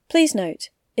Please note,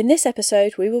 in this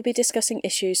episode we will be discussing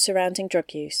issues surrounding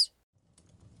drug use.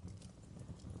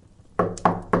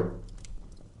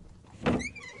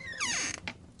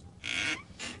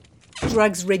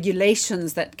 Drugs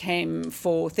regulations that came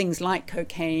for things like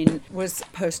cocaine was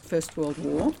post-First World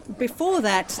War. Before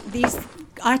that, these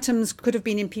items could have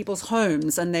been in people's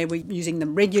homes and they were using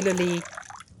them regularly.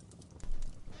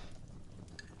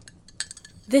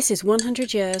 This is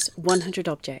 100 Years, 100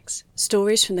 Objects,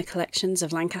 stories from the collections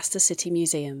of Lancaster City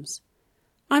Museums.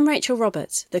 I'm Rachel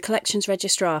Roberts, the Collections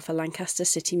Registrar for Lancaster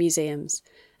City Museums,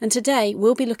 and today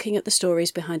we'll be looking at the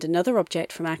stories behind another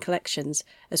object from our collections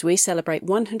as we celebrate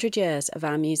 100 years of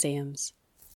our museums.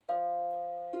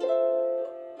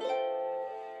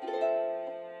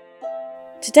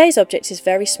 Today's object is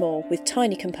very small, with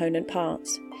tiny component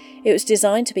parts. It was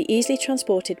designed to be easily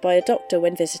transported by a doctor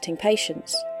when visiting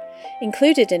patients.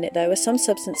 Included in it, though, are some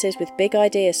substances with big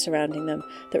ideas surrounding them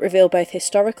that reveal both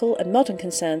historical and modern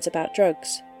concerns about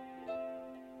drugs.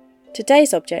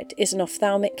 Today's object is an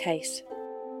ophthalmic case.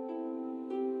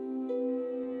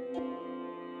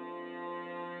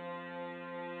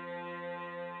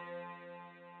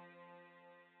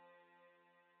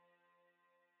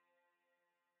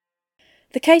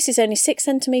 The case is only 6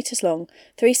 centimetres long,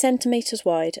 3 centimetres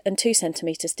wide and 2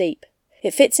 centimetres deep.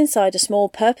 It fits inside a small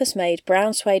purpose-made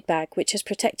brown suede bag which has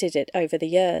protected it over the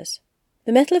years.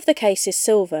 The metal of the case is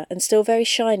silver and still very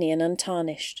shiny and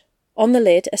untarnished. On the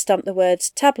lid are stamped the words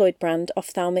tabloid brand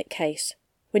ophthalmic case.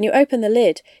 When you open the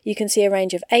lid, you can see a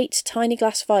range of 8 tiny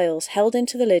glass vials held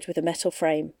into the lid with a metal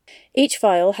frame. Each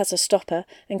vial has a stopper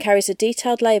and carries a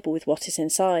detailed label with what is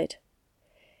inside.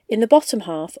 In the bottom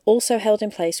half, also held in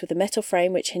place with a metal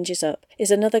frame which hinges up, is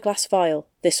another glass vial,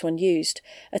 this one used,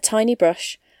 a tiny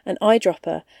brush, an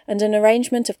eyedropper, and an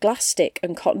arrangement of glass stick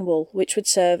and cotton wool which would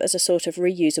serve as a sort of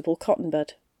reusable cotton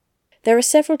bud. There are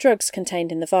several drugs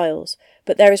contained in the vials,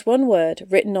 but there is one word,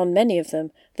 written on many of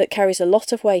them, that carries a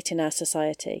lot of weight in our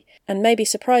society, and may be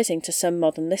surprising to some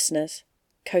modern listeners: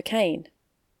 cocaine.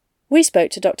 We spoke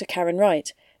to Dr Karen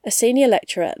Wright, a senior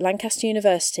lecturer at Lancaster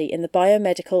University in the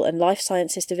Biomedical and Life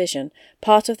Sciences Division,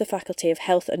 part of the Faculty of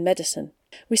Health and Medicine.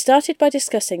 We started by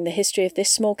discussing the history of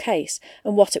this small case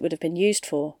and what it would have been used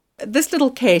for. This little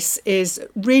case is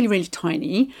really, really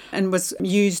tiny and was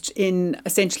used in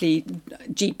essentially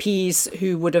GPs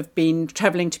who would have been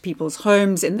travelling to people's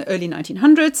homes in the early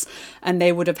 1900s, and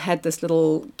they would have had this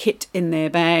little kit in their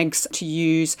bags to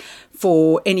use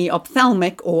for any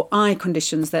ophthalmic or eye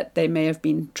conditions that they may have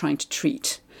been trying to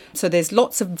treat. So there's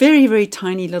lots of very, very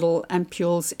tiny little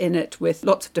ampules in it with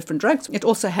lots of different drugs. It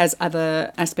also has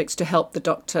other aspects to help the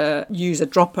doctor use a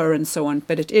dropper and so on,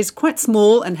 but it is quite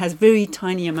small and has very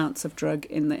tiny amounts of drug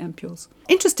in the ampules.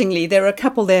 Interestingly, there are a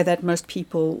couple there that most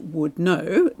people would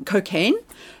know. Cocaine.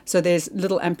 So there's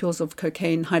little ampules of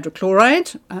cocaine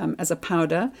hydrochloride as a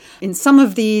powder. In some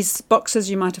of these boxes,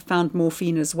 you might have found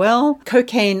morphine as well.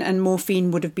 Cocaine and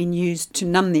morphine would have been used to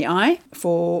numb the eye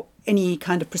for any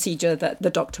kind of procedure that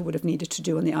the doctor would have needed to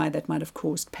do on the eye that might have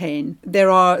caused pain. There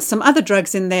are some other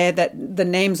drugs in there that the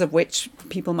names of which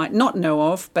people might not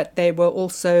know of, but they were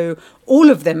also, all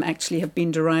of them actually have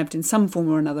been derived in some form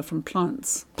or another from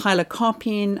plants.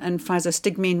 Pilocarpine and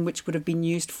physostigmine, which would have been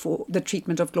used for the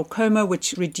treatment of glaucoma,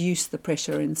 which reduce the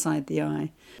pressure inside the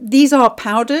eye. These are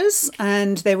powders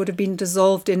and they would have been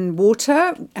dissolved in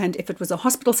water, and if it was a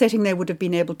hospital setting they would have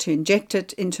been able to inject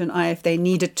it into an eye if they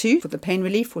needed to for the pain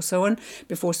relief or so on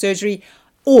before surgery,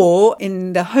 or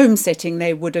in the home setting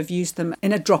they would have used them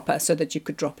in a dropper so that you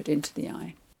could drop it into the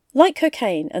eye. Like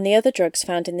cocaine and the other drugs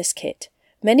found in this kit,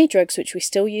 many drugs which we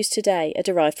still use today are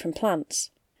derived from plants.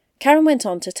 Karen went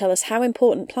on to tell us how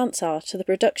important plants are to the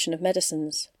production of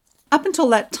medicines. Up until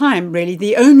that time, really,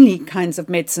 the only kinds of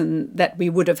medicine that we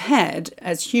would have had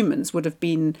as humans would have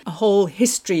been a whole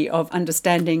history of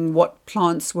understanding what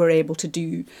plants were able to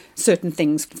do certain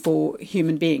things for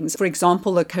human beings. For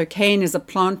example, the cocaine is a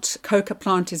plant, coca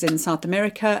plant is in South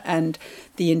America, and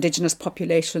the indigenous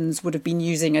populations would have been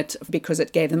using it because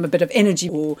it gave them a bit of energy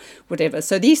or whatever.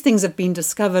 So these things have been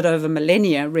discovered over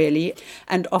millennia, really,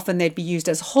 and often they'd be used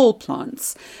as whole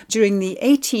plants. During the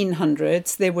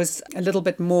 1800s, there was a little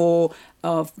bit more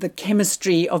of the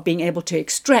chemistry of being able to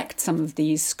extract some of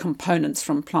these components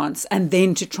from plants and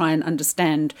then to try and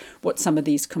understand what some of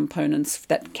these components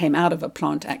that came out of a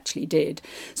plant actually did.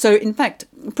 So in fact,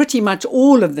 pretty much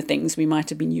all of the things we might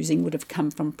have been using would have come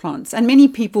from plants. And many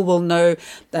people will know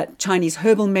that Chinese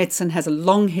herbal medicine has a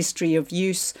long history of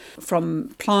use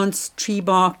from plants, tree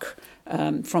bark,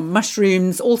 from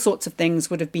mushrooms, all sorts of things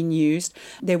would have been used.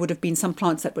 There would have been some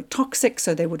plants that were toxic,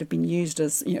 so they would have been used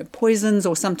as poisons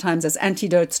or sometimes as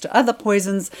antidotes to other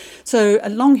poisons. So a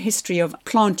long history of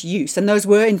plant use, and those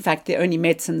were in fact the only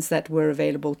medicines that were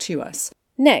available to us.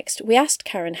 Next, we asked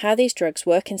Karen how these drugs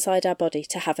work inside our body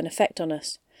to have an effect on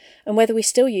us, and whether we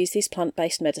still use these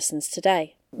plant-based medicines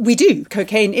today. We do.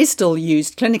 Cocaine is still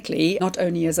used clinically, not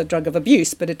only as a drug of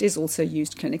abuse, but it is also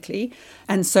used clinically.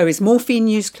 And so is morphine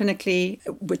used clinically,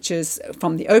 which is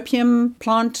from the opium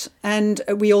plant. And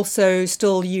we also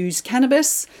still use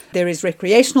cannabis. There is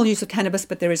recreational use of cannabis,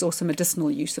 but there is also medicinal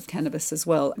use of cannabis as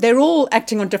well. They're all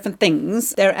acting on different things.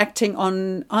 They're acting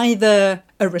on either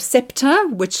a receptor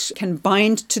which can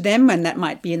bind to them, and that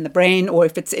might be in the brain or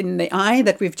if it's in the eye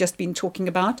that we've just been talking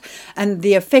about. And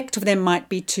the effect of them might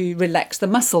be to relax the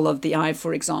muscle of the eye,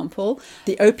 for example.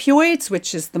 The opioids,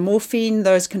 which is the morphine,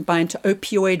 those can bind to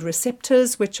opioid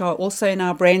receptors, which are also in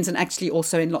our brains and actually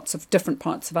also in lots of different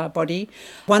parts of our body.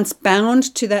 Once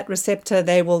bound to that receptor,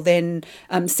 they will then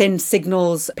send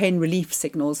signals, pain relief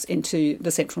signals, into the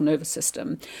central nervous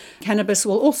system. Cannabis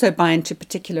will also bind to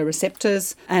particular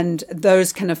receptors, and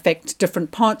those can affect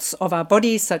different parts of our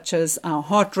bodies, such as our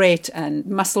heart rate and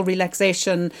muscle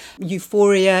relaxation,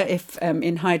 euphoria if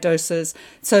in high doses.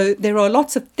 So there are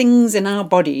lots of things in our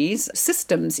bodies,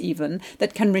 systems even,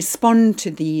 that can respond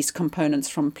to these components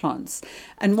from plants.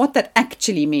 And what that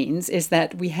actually means is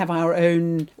that we have our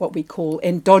own, what we call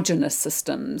endogenous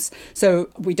systems. So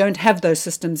we don't have those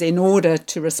systems in order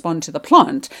to respond to the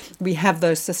plant. We have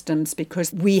those systems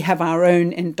because we have our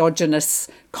own endogenous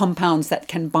compounds that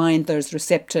can bind those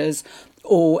receptors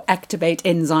or activate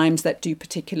enzymes that do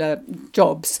particular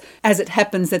jobs. As it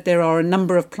happens that there are a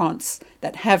number of plants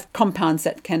that have compounds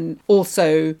that can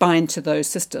also bind to those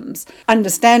systems.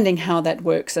 Understanding how that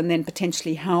works and then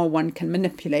potentially how one can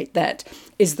manipulate that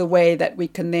is the way that we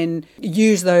can then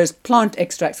use those plant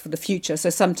extracts for the future. So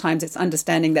sometimes it's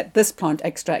understanding that this plant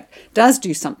extract does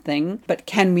do something, but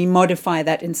can we modify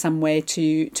that in some way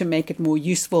to make it more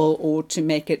useful or to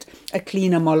make it a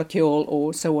cleaner molecule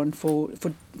or so on for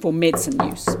medicine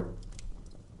use.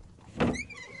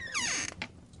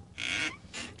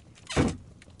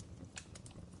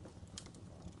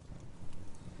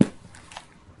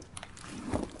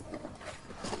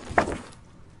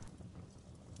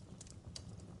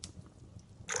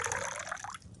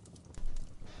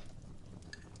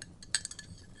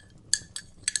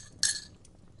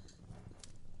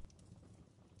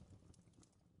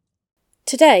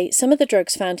 Today, some of the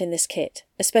drugs found in this kit,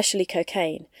 especially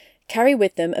cocaine, carry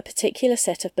with them a particular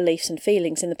set of beliefs and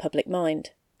feelings in the public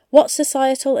mind. What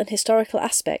societal and historical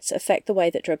aspects affect the way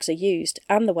that drugs are used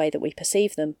and the way that we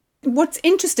perceive them? What's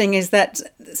interesting is that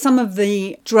some of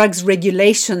the drugs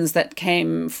regulations that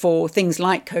came for things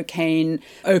like cocaine,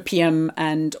 opium,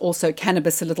 and also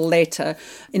cannabis a little later,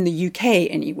 in the UK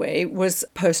anyway, was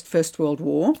post-First World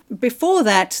War. Before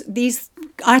that, these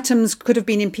items could have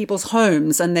been in people's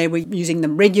homes and they were using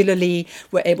them regularly,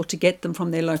 were able to get them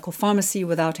from their local pharmacy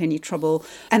without any trouble.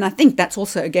 And I think that's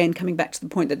also, again, coming back to the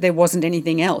point that there wasn't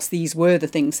anything else. These were the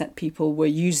things that people were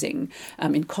using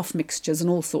in cough mixtures and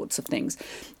all sorts of things.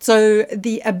 So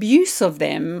the abuse of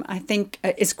them, I think,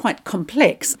 is quite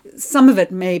complex. Some of it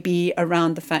may be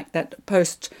around the fact that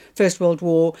post-First World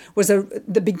War was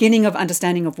the beginning of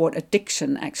understanding of what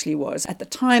addiction actually was. At the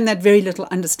time, that very little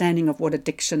understanding of what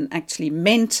addiction actually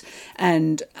meant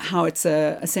and how it's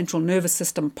a central nervous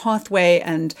system pathway,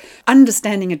 and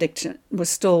understanding addiction was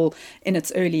still in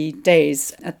its early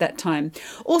days at that time.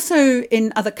 Also,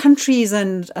 in other countries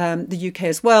and the UK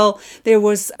as well, there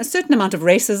was a certain amount of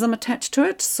racism attached to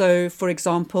it. So, for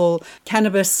example,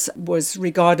 cannabis was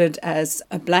regarded as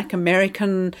a Black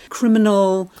American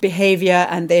criminal behavior,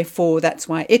 and therefore that's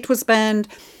why it was banned.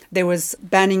 There was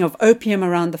banning of opium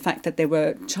around the fact that there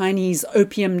were Chinese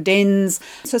opium dens.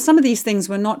 So some of these things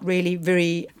were not really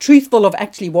very truthful of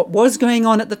actually what was going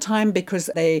on at the time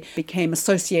because they became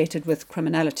associated with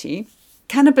criminality.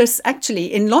 Cannabis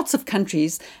actually in lots of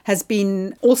countries has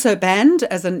been also banned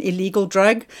as an illegal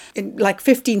drug in like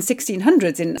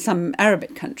 1600s in some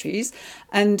Arabic countries.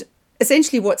 And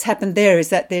essentially what's happened there is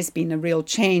that there's been a real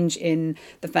change in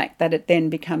the fact that it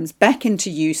then becomes back into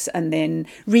use and then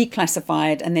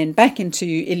reclassified and then back into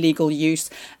illegal use.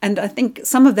 And I think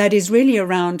some of that is really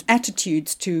around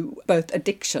attitudes to both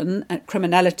addiction and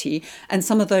criminality. And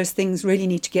some of those things really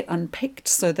need to get unpicked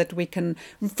so that we can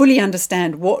fully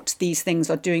understand what these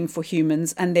things are doing for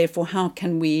humans and therefore how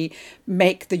can we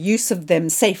make the use of them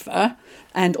safer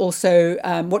and also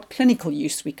what clinical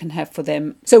use we can have for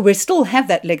them. So we still have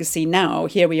that legacy now,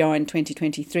 here we are in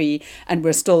 2023, and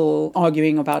we're still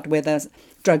arguing about whether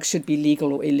drugs should be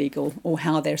legal or illegal, or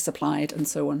how they're supplied and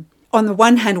so on. On the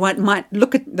one hand, one might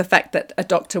look at the fact that a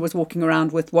doctor was walking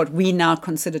around with what we now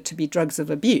consider to be drugs of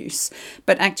abuse.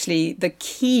 But actually, the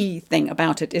key thing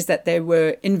about it is that they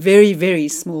were in very, very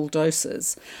small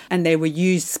doses, and they were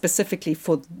used specifically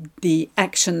for the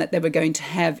action that they were going to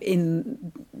have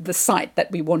in the site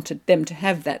that we wanted them to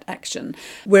have that action.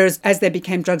 Whereas as they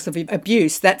became drugs of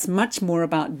abuse, that's much more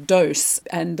about dose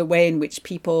and the way in which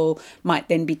people might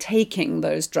then be taking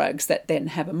those drugs that then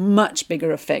have a much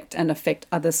bigger effect and affect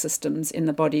other systems in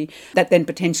the body that then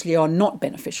potentially are not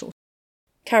beneficial.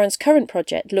 Karen's current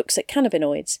project looks at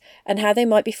cannabinoids and how they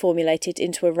might be formulated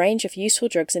into a range of useful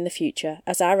drugs in the future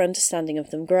as our understanding of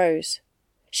them grows.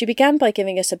 She began by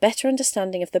giving us a better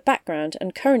understanding of the background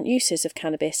and current uses of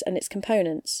cannabis and its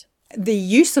components. The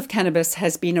use of cannabis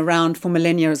has been around for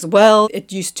millennia as well.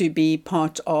 It used to be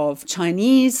part of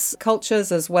Chinese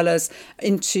cultures as well as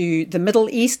into the Middle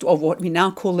East, or what we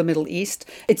now call the Middle East.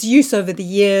 Its use over the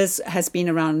years has been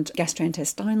around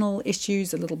gastrointestinal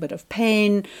issues, a little bit of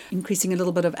pain, increasing a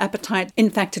little bit of appetite. In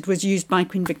fact, it was used by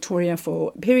Queen Victoria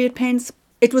for period pains.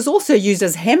 It was also used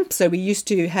as hemp, so we used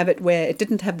to have it where it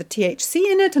didn't have the THC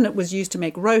in it, and it was used to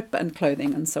make rope and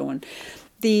clothing and so on.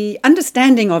 The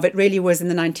understanding of it really was in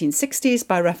the 1960s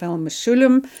by Raphael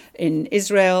Mechoulam in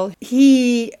Israel.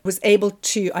 He was able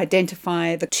to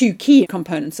identify the two key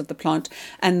components of the plant,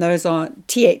 and those are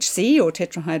THC, or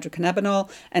tetrahydrocannabinol,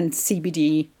 and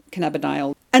CBD,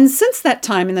 cannabidiol. And since that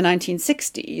time in the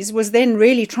 1960s was then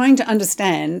really trying to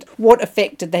understand what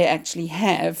effect did they actually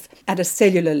have at a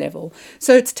cellular level.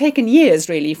 So it's taken years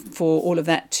really for all of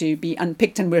that to be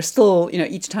unpicked, and we're still,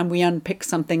 each time we unpick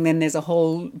something, then there's a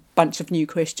whole bunch of new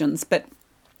questions. But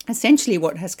essentially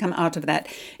what has come out of that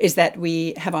is that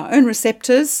we have our own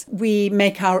receptors, we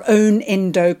make our own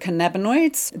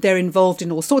endocannabinoids. They're involved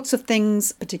in all sorts of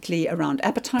things, particularly around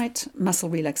appetite, muscle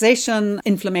relaxation,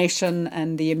 inflammation,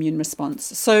 and the immune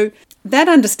response. So that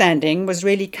understanding was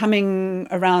really coming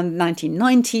around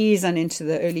 1990s and into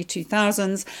the early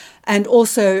 2000s. And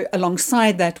also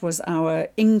alongside that was our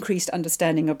increased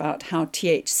understanding about how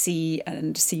THC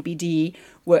and CBD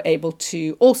were able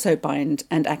to also bind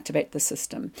and activate the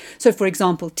system. So, for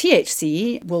example,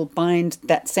 THC will bind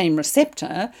that same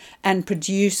receptor and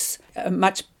produce a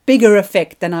much bigger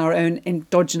effect than our own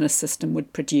endogenous system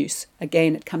would produce.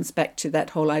 Again, it comes back to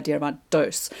that whole idea about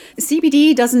dose.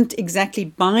 CBD doesn't exactly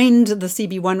bind the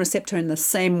CB1 receptor in the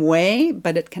same way,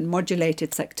 but it can modulate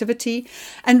its activity.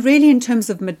 And really, in terms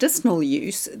of medicinal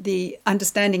use, the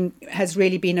understanding has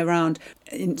really been around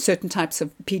in certain types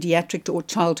of pediatric or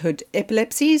childhood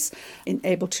epilepsies,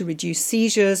 able to reduce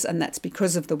seizures, and that's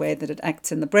because of the way that it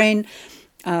acts in the brain.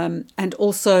 And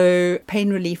also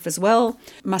pain relief as well,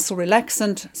 muscle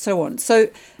relaxant, so on. So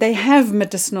they have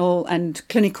medicinal and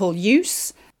clinical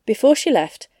use. Before she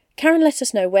left, Karen let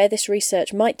us know where this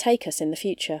research might take us in the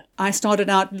future. I started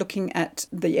out looking at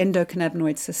the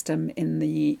endocannabinoid system in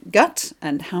the gut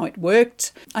and how it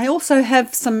worked. I also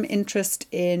have some interest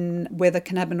in whether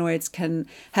cannabinoids can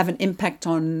have an impact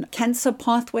on cancer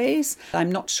pathways.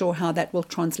 I'm not sure how that will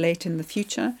translate in the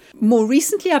future. More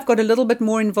recently, I've got a little bit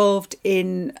more involved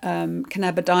in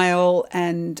cannabidiol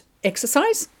and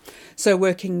exercise. So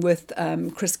working with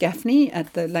Chris Gaffney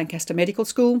at the Lancaster Medical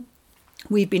School.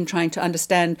 We've been trying to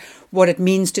understand what it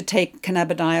means to take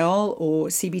cannabidiol or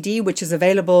CBD, which is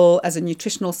available as a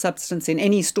nutritional substance in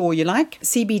any store you like.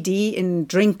 CBD in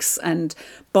drinks and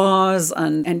bars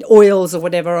and oils or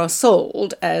whatever are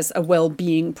sold as a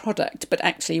well-being product. But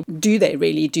actually, do they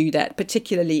really do that,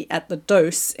 particularly at the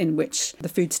dose in which the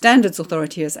Food Standards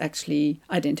Authority has actually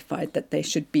identified that there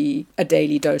should be a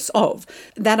daily dose of?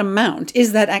 That amount,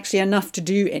 is that actually enough to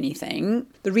do anything?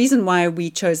 The reason why we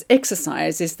chose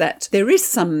exercise is that there is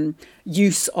some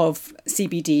use of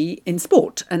CBD in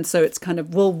sport. And so it's kind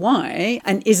of, well, why?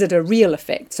 And is it a real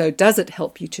effect? So does it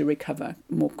help you to recover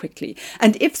more quickly?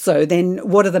 And if so, then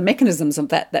what are the mechanisms of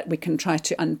that we can try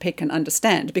to unpick and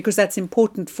understand? Because that's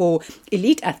important for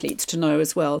elite athletes to know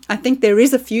as well. I think there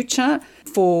is a future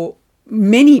for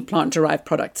many plant-derived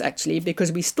products, actually,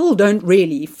 because we still don't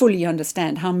really fully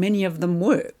understand how many of them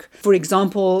work. For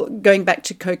example, going back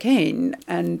to cocaine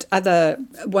and other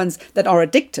ones that are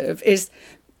addictive, is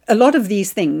a lot of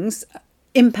these things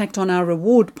impact on our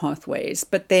reward pathways.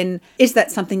 But then is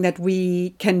that something that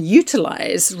we can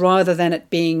utilize rather than it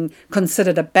being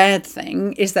considered a bad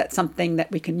thing? Is that something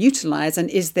that we can utilize? And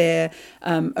is there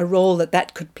a role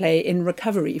that could play in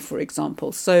recovery, for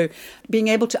example? So being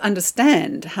able to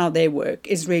understand how they work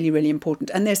is really, really important.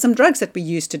 And there's some drugs that we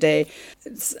use today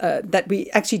that we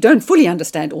actually don't fully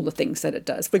understand all the things that it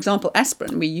does. For example,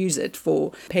 aspirin, we use it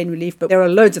for pain relief, but there are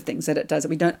loads of things that it does that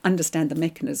we don't understand the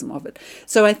mechanism of it.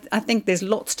 So I think there's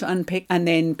lots to unpick, and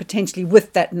then potentially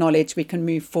with that knowledge we can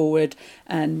move forward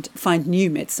and find new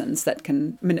medicines that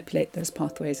can manipulate those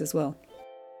pathways as well.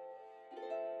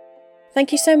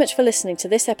 Thank you so much for listening to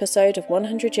this episode of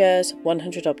 100 Years,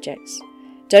 100 Objects.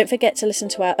 Don't forget to listen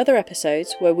to our other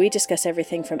episodes where we discuss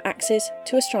everything from axes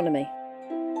to astronomy.